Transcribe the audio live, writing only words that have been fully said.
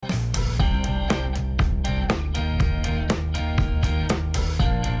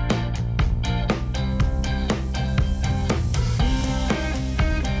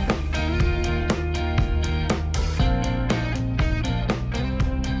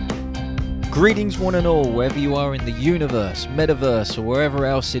Greetings one and all, wherever you are in the universe, metaverse, or wherever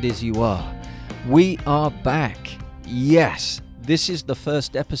else it is you are. We are back. Yes, this is the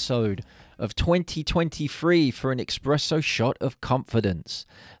first episode of 2023 for an Espresso Shot of Confidence,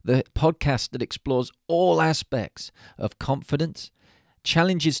 the podcast that explores all aspects of confidence,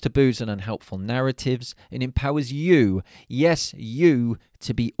 challenges taboos and unhelpful narratives, and empowers you, yes, you,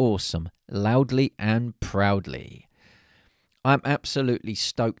 to be awesome, loudly and proudly. I'm absolutely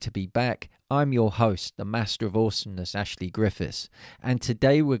stoked to be back. I'm your host, the Master of Awesomeness, Ashley Griffiths, and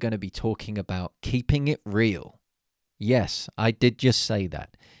today we're going to be talking about keeping it real. Yes, I did just say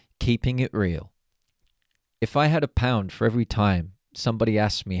that, keeping it real. If I had £1 for every time somebody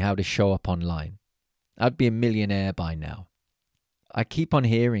asked me how to show up online, I'd be a millionaire by now. I keep on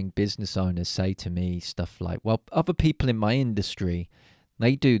hearing business owners say to me stuff like, well, other people in my industry,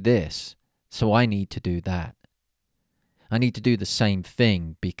 they do this, so I need to do that. I need to do the same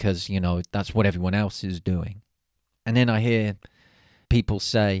thing because, that's what everyone else is doing. And then I hear people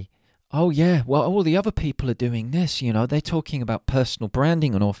say, oh yeah, well, all the other people are doing this, they're talking about personal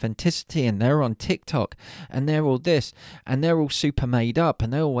branding and authenticity and they're on TikTok and they're all this and they're all super made up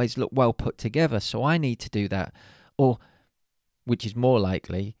and they always look well put together, so I need to do that. Or, which is more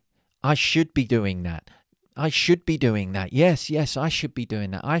likely, I should be doing that. I should be doing that. Yes, I should be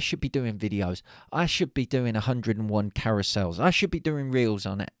doing that. I should be doing videos. I should be doing 101 carousels. I should be doing reels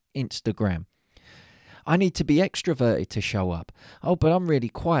on Instagram. I need to be extroverted to show up. Oh, but I'm really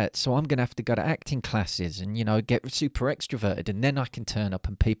quiet, so I'm going to have to go to acting classes and, get super extroverted, and then I can turn up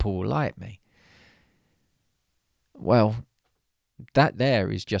and people will like me. Well, that there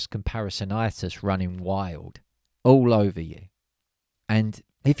is just comparisonitis running wild all over you. And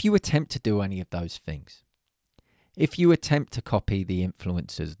if you attempt to do any of those things, if you attempt to copy the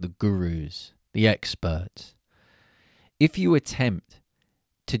influencers, the gurus, the experts, if you attempt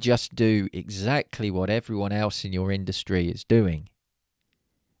to just do exactly what everyone else in your industry is doing,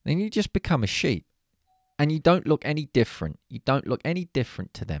 then you just become a sheep and you don't look any different. You don't look any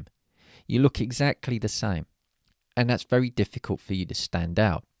different to them. You look exactly the same. And that's very difficult for you to stand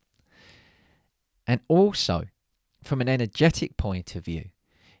out. And also, from an energetic point of view,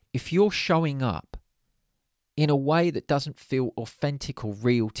 if you're showing up in a way that doesn't feel authentic or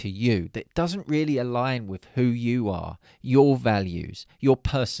real to you, that doesn't really align with who you are, your values, your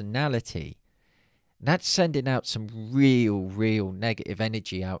personality, that's sending out some real negative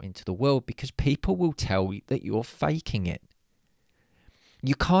energy out into the world because people will tell you that you're faking it.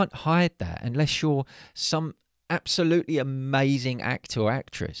 You can't hide that unless you're some absolutely amazing actor or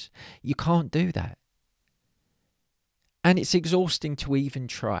actress. You can't do that. And it's exhausting to even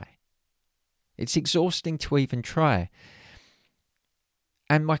try. It's exhausting to even try.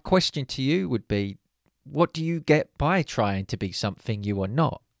 And my question to you would be, what do you get by trying to be something you are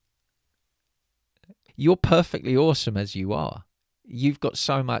not? You're perfectly awesome as you are. You've got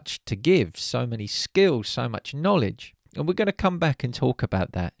so much to give, so many skills, so much knowledge. And we're going to come back and talk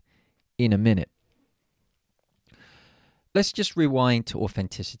about that in a minute. Let's just rewind to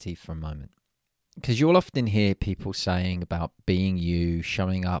authenticity for a moment. Because you'll often hear people saying about being you,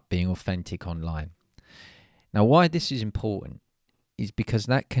 showing up, being authentic online. Now, why this is important is because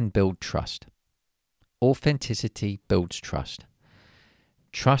that can build trust. Authenticity builds trust.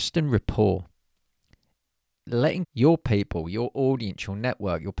 Trust and rapport. Letting your people, your audience, your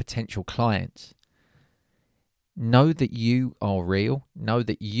network, your potential clients know that you are real, know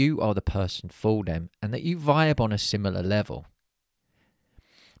that you are the person for them, and that you vibe on a similar level.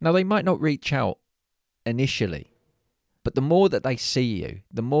 Now, they might not reach out initially, but the more that they see you,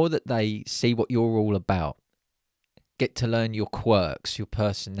 the more that they see what you're all about, get to learn your quirks, your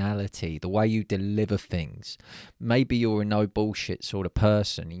personality, the way you deliver things. Maybe you're a no bullshit sort of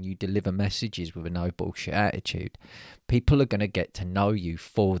person and you deliver messages with a no bullshit attitude. People are going to get to know you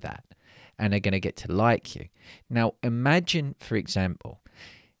for that and they're going to get to like you. Now, imagine, for example,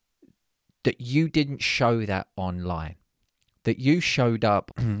 that you didn't show that online. That you showed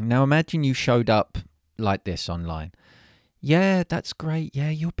up. Now imagine you showed up like this online. Yeah, that's great. Yeah,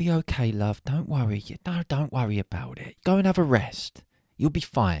 you'll be okay, love. Don't worry. No, don't worry about it. Go and have a rest. You'll be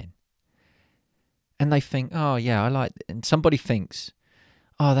fine. And they think, oh yeah, I like it. And somebody thinks,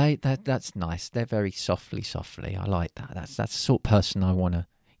 oh, that's nice. They're very softly. I like that. That's the sort of person I want to,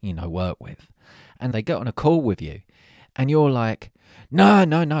 work with. And they get on a call with you. And you're like, no,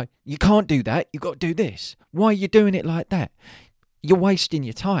 you can't do that. You got to do this. Why are you doing it like that? You're wasting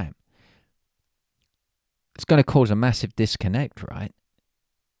your time. It's going to cause a massive disconnect, right?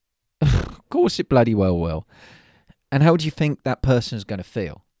 Of course it bloody well will. And how do you think that person's going to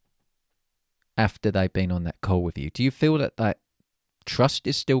feel after they've been on that call with you? Do you feel that trust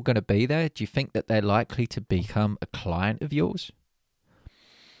is still going to be there? Do you think that they're likely to become a client of yours?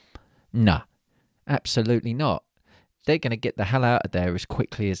 No, absolutely not. They're going to get the hell out of there as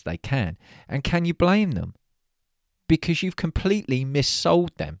quickly as they can. And can you blame them? Because you've completely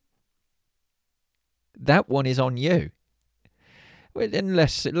missold them. That one is on you. Well, in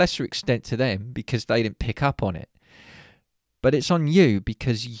lesser extent to them because they didn't pick up on it. But it's on you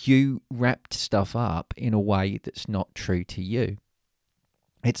because you wrapped stuff up in a way that's not true to you.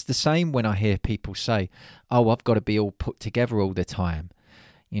 It's the same when I hear people say, oh, I've got to be all put together all the time.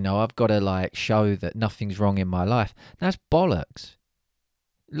 You know, I've got to show that nothing's wrong in my life. That's bollocks.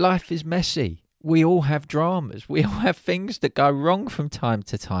 Life is messy. We all have dramas. We all have things that go wrong from time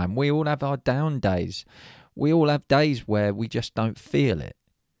to time. We all have our down days. We all have days where we just don't feel it.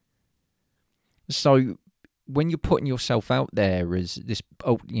 So when you're putting yourself out there as this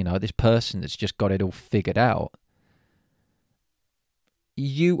person that's just got it all figured out,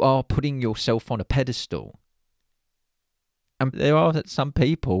 you are putting yourself on a pedestal. And there are some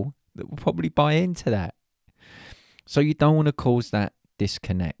people that will probably buy into that. So you don't want to cause that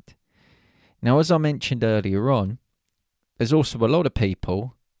disconnect. Now, as I mentioned earlier on, there's also a lot of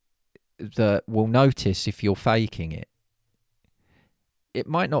people that will notice if you're faking it. It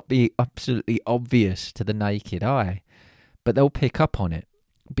might not be absolutely obvious to the naked eye, but they'll pick up on it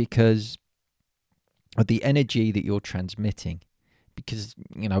because of the energy that you're transmitting. Because,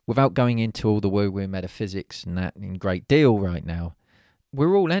 without going into all the woo-woo metaphysics and that in great deal right now,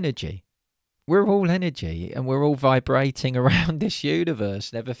 we're all energy. We're all energy and we're all vibrating around this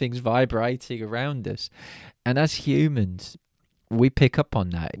universe and everything's vibrating around us. And as humans, we pick up on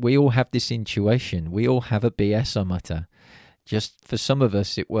that. We all have this intuition. We all have a BS-ometer. Just for some of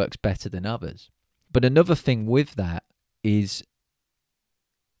us, it works better than others. But another thing with that is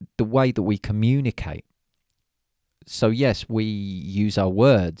the way that we communicate. So yes, we use our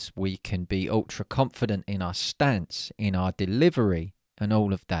words. We can be ultra confident in our stance, in our delivery, and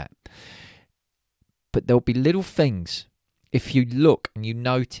all of that. But there'll be little things, if you look and you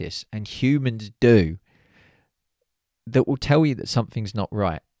notice, and humans do, that will tell you that something's not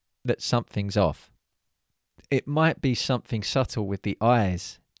right, that something's off. It might be something subtle with the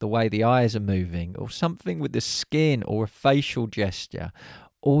eyes, the way the eyes are moving, or something with the skin, or a facial gesture,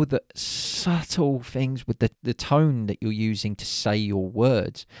 or the subtle things with the tone that you're using to say your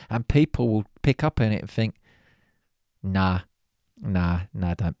words. And people will pick up on it and think, nah,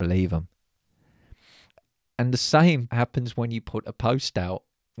 don't believe them. And the same happens when you put a post out,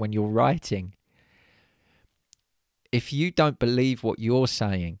 when you're writing. If you don't believe what you're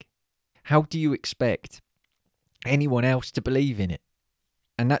saying, how do you expect anyone else to believe in it?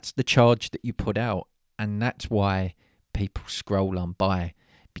 And that's the charge that you put out. And that's why people scroll on by.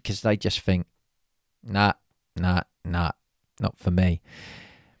 Because they just think, nah, not for me.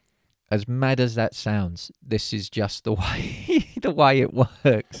 As mad as that sounds, this is just the way it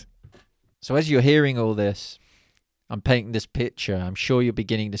works. So as you're hearing all this, I'm painting this picture. I'm sure you're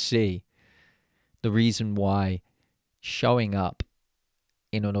beginning to see the reason why showing up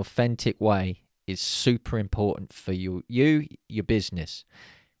in an authentic way is super important for your business.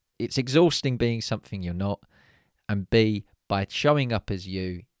 It's exhausting being something you're not. And B, by showing up as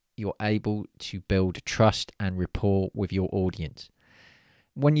you're able to build trust and rapport with your audience.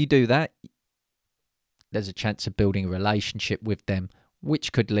 When you do that, there's a chance of building a relationship with them,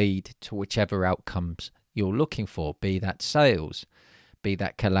 which could lead to whichever outcomes you're looking for, be that sales, be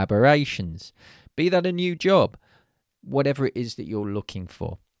that collaborations, be that a new job, whatever it is that you're looking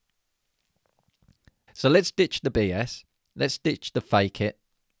for. So let's ditch the BS, let's ditch the fake it,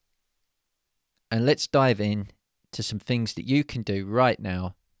 and let's dive in to some things that you can do right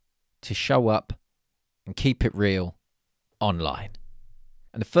now to show up and keep it real online.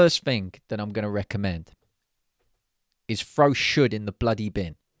 And the first thing that I'm going to recommend is throw should in the bloody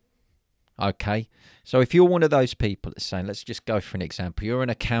bin. Okay? So if you're one of those people that's saying, let's just go for an example, you're an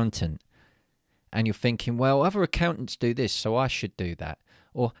accountant and you're thinking, well, other accountants do this, so I should do that.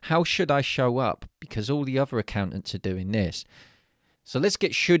 Or how should I show up because all the other accountants are doing this? So let's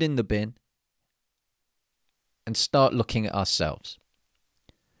get should in the bin and start looking at ourselves.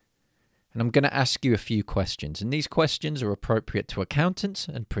 And I'm going to ask you a few questions. And these questions are appropriate to accountants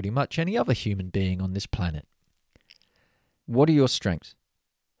and pretty much any other human being on this planet. What are your strengths?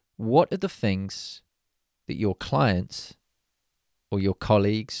 What are the things that your clients or your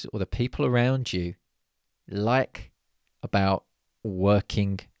colleagues or the people around you like about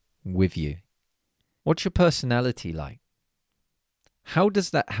working with you? What's your personality like? How does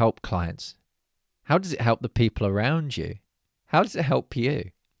that help clients? How does it help the people around you? How does it help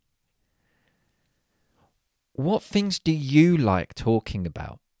you? What things do you like talking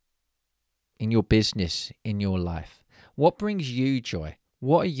about in your business, in your life? What brings you joy?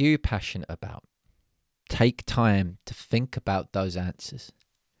 What are you passionate about? Take time to think about those answers.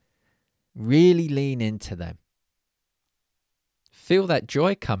 Really lean into them. Feel that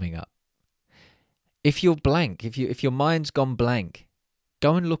joy coming up. If you're blank, if your mind's gone blank,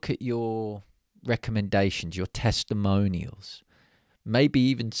 go and look at your recommendations, your testimonials, maybe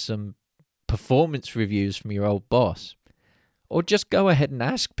even some performance reviews from your old boss. Or just go ahead and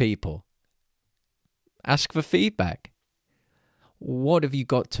ask people. Ask for feedback. What have you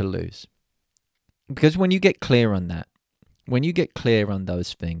got to lose? Because when you get clear on that, when you get clear on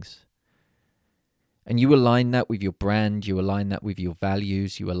those things, and you align that with your brand, you align that with your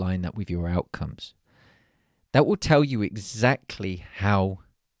values, you align that with your outcomes, that will tell you exactly how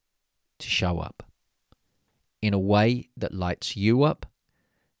to show up in a way that lights you up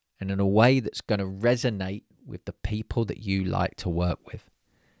and in a way that's going to resonate with the people that you like to work with.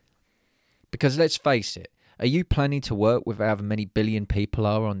 Because let's face it, are you planning to work with however many billion people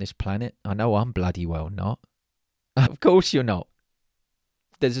are on this planet? I know I'm bloody well not. Of course you're not.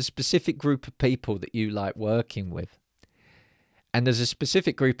 There's a specific group of people that you like working with. And there's a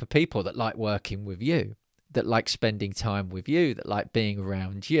specific group of people that like working with you, that like spending time with you, that like being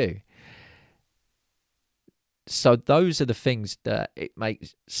around you. So those are the things that it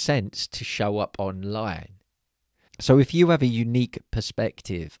makes sense to show up online. So if you have a unique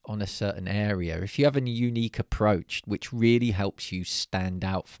perspective on a certain area, if you have a unique approach which really helps you stand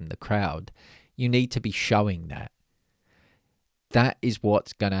out from the crowd, you need to be showing that. That is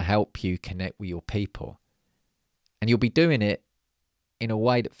what's going to help you connect with your people. And you'll be doing it in a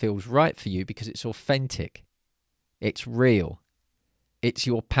way that feels right for you because it's authentic. It's real. It's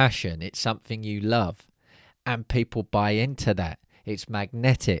your passion. It's something you love. And people buy into that. It's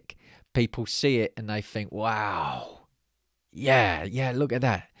magnetic. People see it and they think, wow, yeah, look at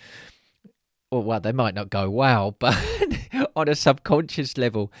that. Well, they might not go, wow, but on a subconscious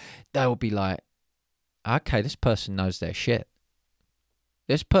level, they'll be like, okay, this person knows their shit.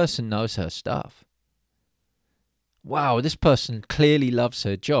 This person knows her stuff. Wow, this person clearly loves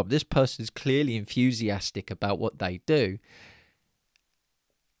her job. This person's clearly enthusiastic about what they do.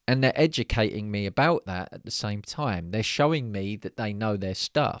 And they're educating me about that at the same time. They're showing me that they know their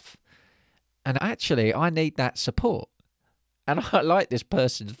stuff. And actually, I need that support. And I like this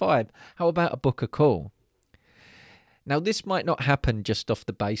person's vibe. How about a book a call? Now, this might not happen just off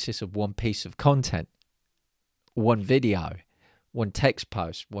the basis of one piece of content, one video, one text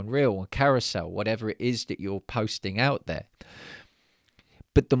post, one reel, one carousel, whatever it is that you're posting out there.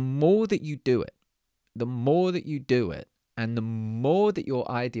 But the more that you do it, and the more that your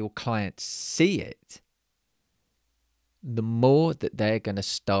ideal clients see it, the more that they're going to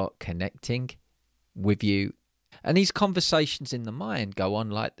start connecting with you. And these conversations in the mind go on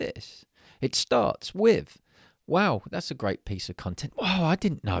like this. It starts with, wow, that's a great piece of content. Wow, I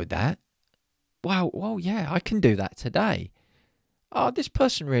didn't know that. Wow, well, yeah, I can do that today. Oh, this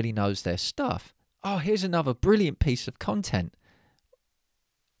person really knows their stuff. Oh, here's another brilliant piece of content.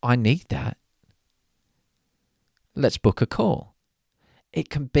 I need that. Let's book a call. It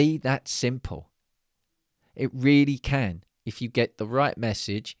can be that simple. It really can. If you get the right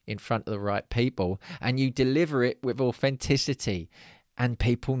message in front of the right people and you deliver it with authenticity and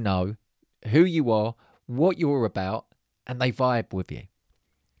people know who you are, what you're about, and they vibe with you.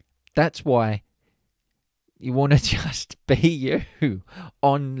 That's why you want to just be you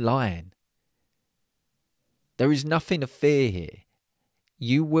online. There is nothing to fear here.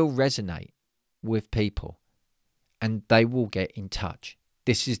 You will resonate with people and they will get in touch.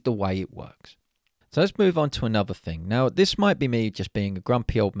 This is the way it works. So let's move on to another thing. Now, this might be me just being a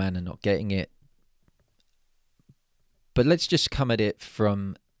grumpy old man and not getting it. But let's just come at it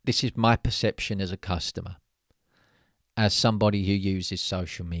from, this is my perception as a customer, as somebody who uses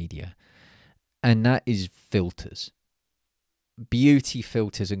social media. And that is filters. Beauty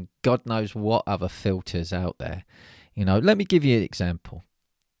filters and God knows what other filters out there. You know, let me give you an example.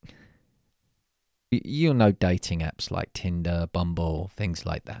 You'll know dating apps like Tinder, Bumble, things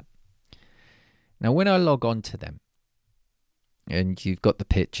like that. Now, when I log on to them, and you've got the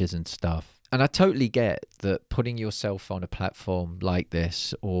pictures and stuff, and I totally get that putting yourself on a platform like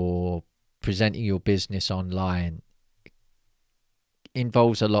this or presenting your business online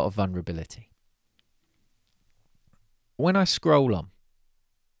involves a lot of vulnerability. When I scroll on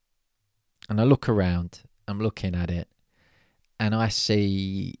and I look around, I'm looking at it, and I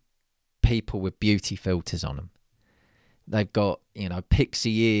see people with beauty filters on them. They've got,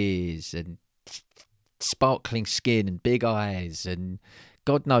 pixie ears and sparkling skin and big eyes and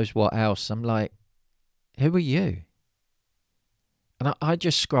God knows what else. I'm like, Who are you? And I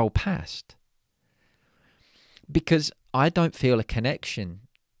just scroll past because I don't feel a connection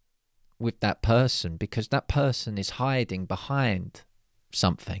with that person, because that person is hiding behind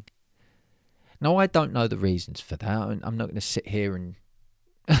something. Now, I don't know the reasons for that. I'm not going to sit here and,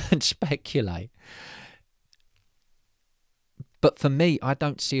 and speculate. But for me, I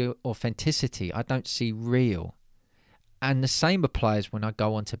don't see authenticity. I don't see real. And the same applies when I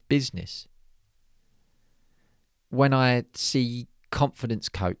go onto business. When I see confidence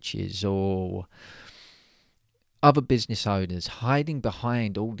coaches or other business owners hiding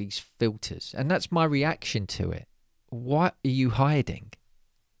behind all these filters, and that's my reaction to it. What are you hiding?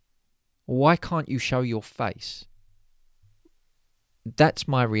 Why can't you show your face? That's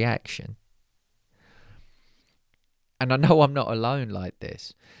my reaction. And I know I'm not alone like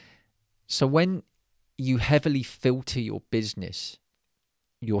this. So when you heavily filter your business,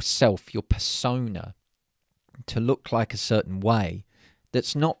 yourself, your persona, to look like a certain way,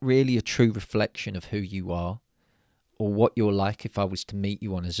 that's not really a true reflection of who you are or what you're like if I was to meet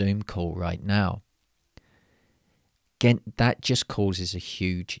you on a Zoom call right now. Again, that just causes a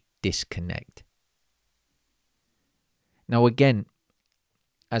huge disconnect. Now again,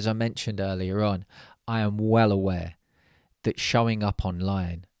 as I mentioned earlier on, I am well aware that showing up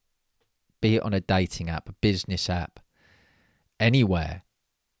online, be it on a dating app, a business app, anywhere,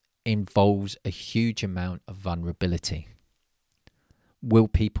 involves a huge amount of vulnerability. Will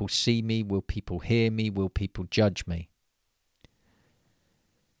people see me? Will people hear me? Will people judge me?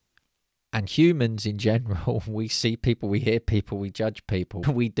 And humans in general, we see people, we hear people, we judge people.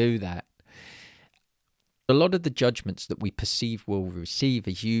 We do that. A lot of the judgments that we perceive we'll receive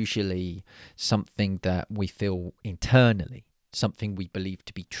is usually something that we feel internally, something we believe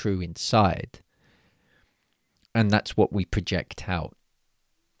to be true inside. And that's what we project out.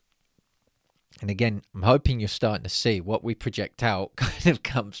 And again, I'm hoping you're starting to see what we project out kind of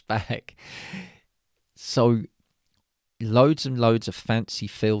comes back. So loads and loads of fancy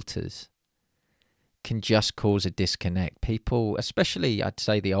filters can just cause a disconnect. People, especially I'd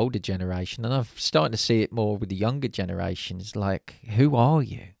say the older generation, and I'm starting to see it more with the younger generations, like, who are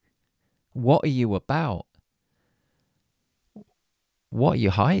you? What are you about? What are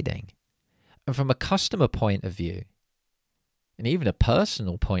you hiding? And from a customer point of view, and even a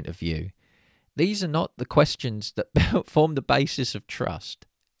personal point of view, these are not the questions that form the basis of trust.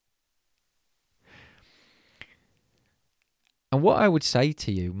 And what I would say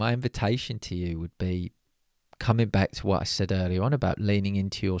to you, my invitation to you would be, coming back to what I said earlier on about leaning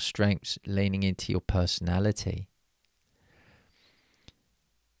into your strengths, leaning into your personality.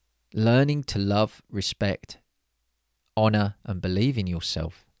 Learning to love, respect, honor, and believe in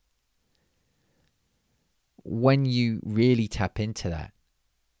yourself. When you really tap into that,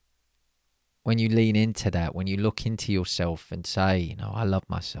 when you lean into that, when you look into yourself and say, I love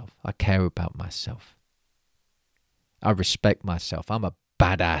myself, I care about myself, I respect myself, I'm a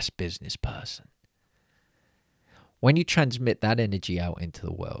badass business person. When you transmit that energy out into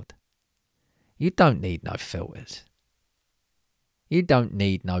the world, you don't need no filters. You don't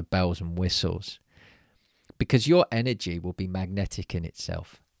need no bells and whistles, because your energy will be magnetic in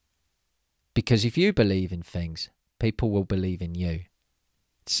itself. Because if you believe in things, people will believe in you.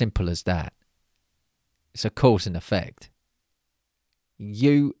 It's simple as that. It's a cause and effect.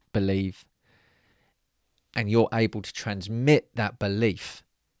 You believe, and you're able to transmit that belief,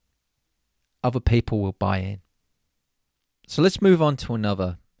 other people will buy in. So let's move on to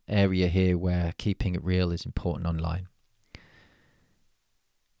another area here where keeping it real is important online.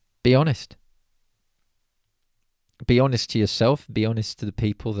 Be honest. Be honest to yourself. Be honest to the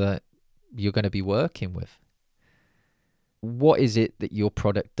people that you're going to be working with. What is it that your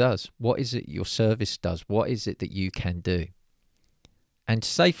product does? What is it your service does? What is it that you can do? And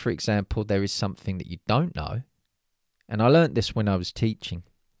say, for example, there is something that you don't know. And I learned this when I was teaching.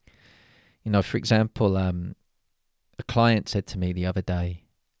 For example, a client said to me the other day,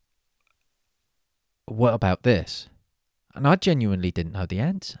 what about this? And I genuinely didn't know the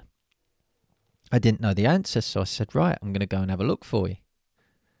answer. I didn't know the answer, so I said, right, I'm going to go and have a look for you.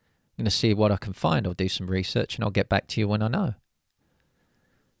 I'm going to see what I can find. I'll do some research and I'll get back to you when I know.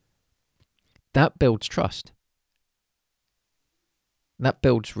 That builds trust. That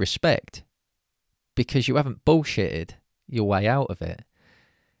builds respect, because you haven't bullshitted your way out of it.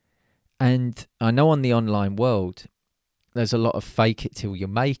 And I know on the online world, there's a lot of fake it till you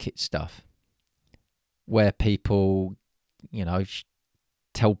make it stuff, where people,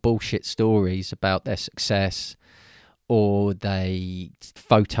 tell bullshit stories about their success, or they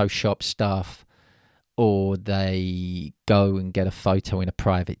Photoshop stuff, or they go and get a photo in a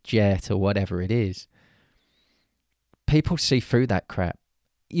private jet or whatever it is. people see through that crap.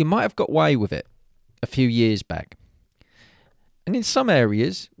 You might have got away with it a few years back. And in some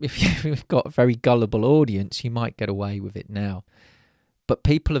areas, if you've got a very gullible audience, you might get away with it now. But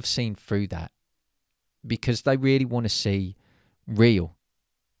people have seen through that because they really want to see real.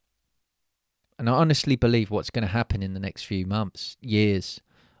 And I honestly believe what's going to happen in the next few months, years,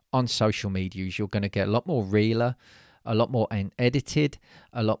 on social media is you're going to get a lot more realer, a lot more unedited,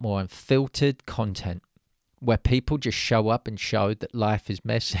 a lot more unfiltered content where people just show up and show that life is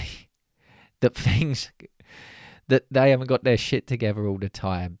messy, that they haven't got their shit together all the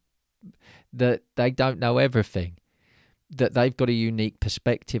time, that they don't know everything, that they've got a unique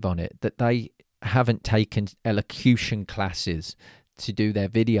perspective on it, that they haven't taken elocution classes to do their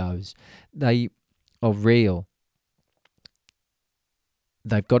videos. They are real.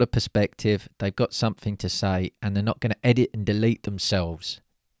 They've got a perspective, they've got something to say, and they're not going to edit and delete themselves.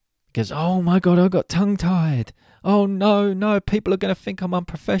 Because, oh my God, I got tongue-tied. Oh no, people are going to think I'm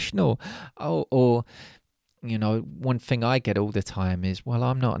unprofessional. Or, one thing I get all the time is, well,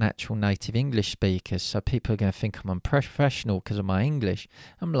 I'm not an actual native English speaker, so people are going to think I'm unprofessional because of my English.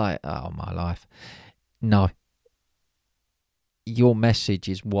 I'm like, oh, my life. No. Your message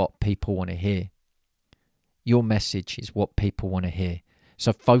is what people want to hear. Your message is what people want to hear.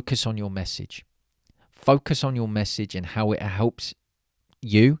 So focus on your message. Focus on your message and how it helps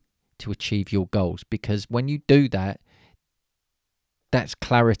you to achieve your goals. Because when you do that, that's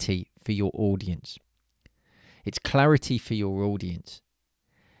clarity for your audience. It's clarity for your audience.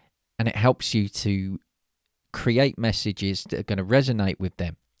 And it helps you to create messages that are going to resonate with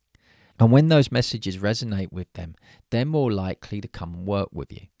them. And when those messages resonate with them, they're more likely to come and work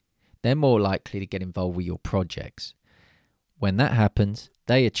with you. They're more likely to get involved with your projects. When that happens,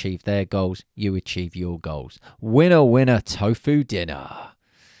 they achieve their goals, you achieve your goals. Winner, winner, tofu dinner.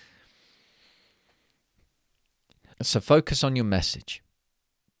 So focus on your message.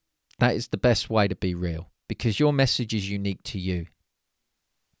 That is the best way to be real because your message is unique to you.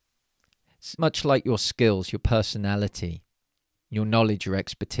 It's much like your skills, your personality, your knowledge, your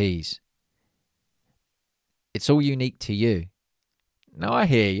expertise. It's all unique to you. No, I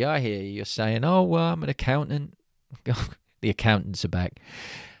hear you. You're saying, oh, well, I'm an accountant. The accountants are back.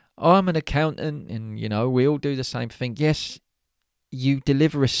 Oh, I'm an accountant and, we all do the same thing. Yes, you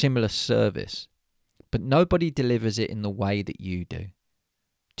deliver a similar service, but nobody delivers it in the way that you do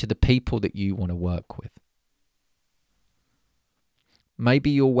to the people that you want to work with.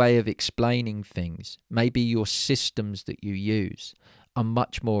 Maybe your way of explaining things, maybe your systems that you use are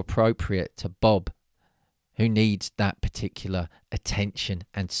much more appropriate to Bob, who needs that particular attention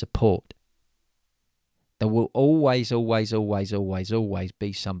and support. There will always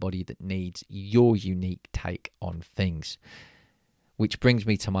be somebody that needs your unique take on things. Which brings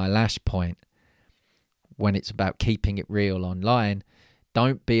me to my last point. When it's about keeping it real online,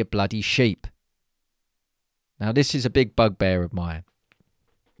 don't be a bloody sheep. Now, this is a big bugbear of mine.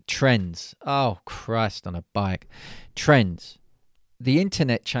 Trends. Oh, Christ on a bike. Trends. The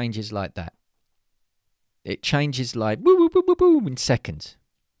internet changes like that. It changes like woo in seconds.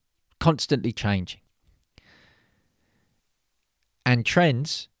 Constantly changing. And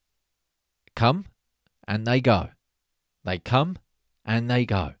trends come and they go. They come and they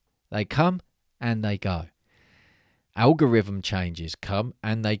go. They come and they go. Algorithm changes come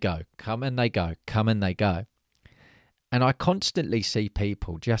and they go. Come and they go. Come and they go. And I constantly see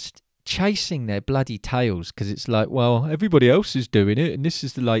people just chasing their bloody tails because it's like, well, everybody else is doing it and this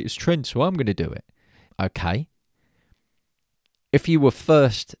is the latest trend, so I'm going to do it. Okay. If you were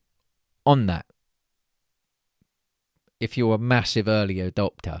first on that, if you're a massive early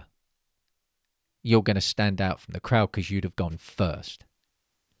adopter, you're going to stand out from the crowd because you'd have gone first.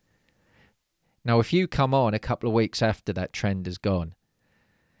 Now, if you come on a couple of weeks after that trend has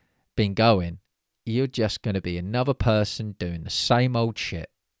been going, you're just going to be another person doing the same old shit.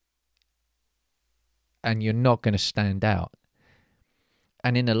 And you're not going to stand out.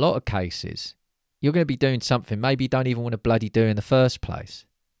 And in a lot of cases, you're going to be doing something maybe you don't even want to bloody do in the first place.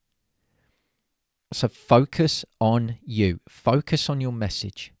 So focus on you. Focus on your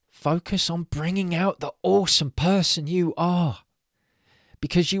message. Focus on bringing out the awesome person you are.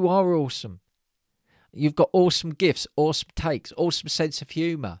 Because you are awesome. You've got awesome gifts, awesome takes, awesome sense of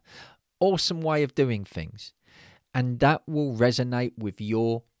humour, awesome way of doing things. And that will resonate with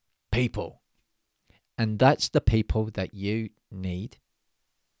your people. And that's the people that you need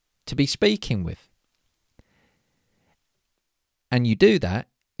to be speaking with. And you do that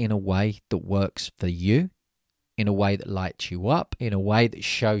in a way that works for you, in a way that lights you up, in a way that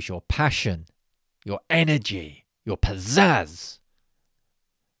shows your passion, your energy, your pizzazz,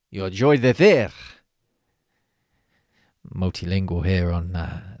 your joie de vivre. Multilingual here on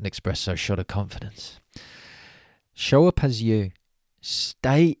an Espresso Shot of Confidence. Show up as you.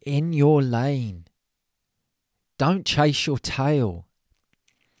 Stay in your lane. Don't chase your tail.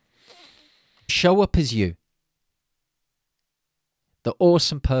 Show up as you. The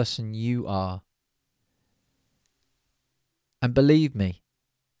awesome person you are. And believe me,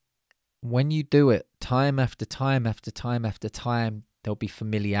 when you do it time after time after time after time, there'll be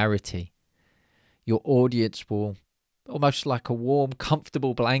familiarity. Your audience will, almost like a warm,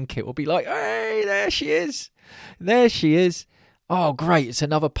 comfortable blanket, will be like, hey, there she is. There she is. Oh, great. It's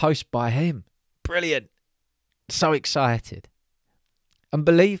another post by him. Brilliant. So excited. And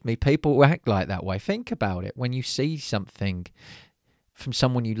believe me, people will act like that way. Think about it. When you see something from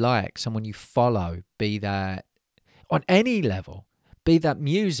someone you like, someone you follow, be that on any level, be that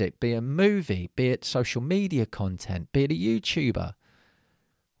music, be it a movie, be it social media content, be it a YouTuber,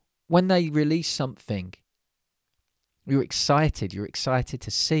 when they release something, you're excited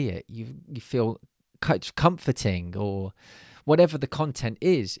to see it. You feel comforting, or whatever the content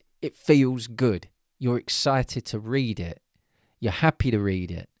is, it feels good. You're excited to read it. You're happy to read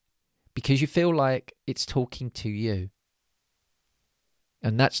it because you feel like it's talking to you.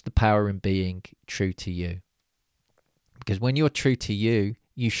 And that's the power in being true to you. Because when you're true to you,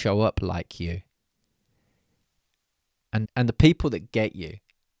 you show up like you. And the people that get you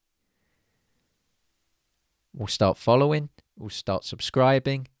will start following, will start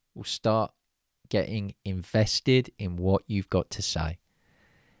subscribing, will start getting invested in what you've got to say.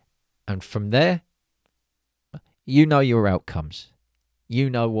 And from there, you know your outcomes. You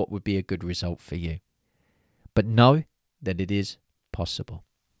know what would be a good result for you. But know that it is possible.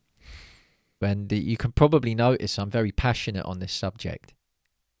 And you can probably notice I'm very passionate on this subject.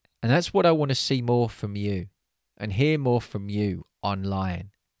 And that's what I want to see more from you and hear more from you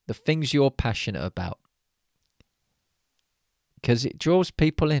online. The things you're passionate about. Because it draws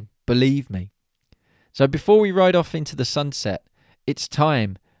people in, believe me. So before we ride off into the sunset, it's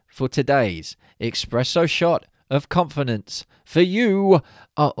time for today's Espresso Shot of Confidence for you,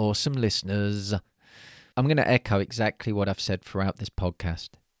 our awesome listeners. I'm going to echo exactly what I've said throughout this podcast.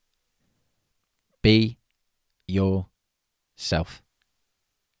 Be yourself.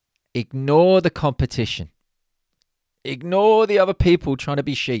 Ignore the competition. Ignore the other people trying to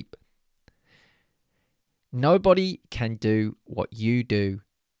be sheep. Nobody can do what you do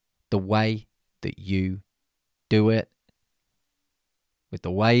the way that you do it, with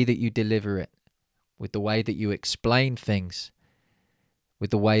the way that you deliver it, with the way that you explain things, with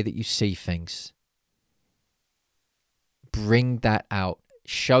the way that you see things. Bring that out.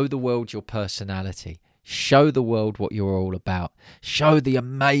 Show the world your personality. Show the world what you're all about. Show the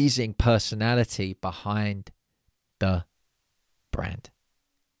amazing personality behind the brand.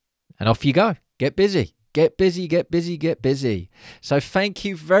 And off you go. Get busy. Get busy, get busy, get busy. So thank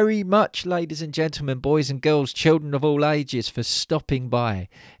you very much, ladies and gentlemen, boys and girls, children of all ages, for stopping by.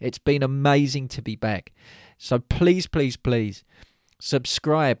 It's been amazing to be back. So please, please, please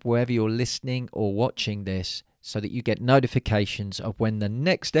subscribe wherever you're listening or watching this so that you get notifications of when the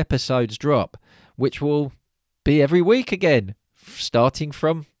next episodes drop, which will be every week again, starting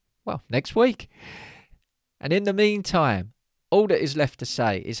from, next week. And in the meantime, all that is left to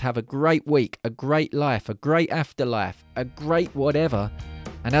say is have a great week, a great life, a great afterlife, a great whatever.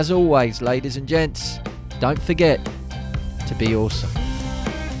 And as always, ladies and gents, don't forget to be awesome.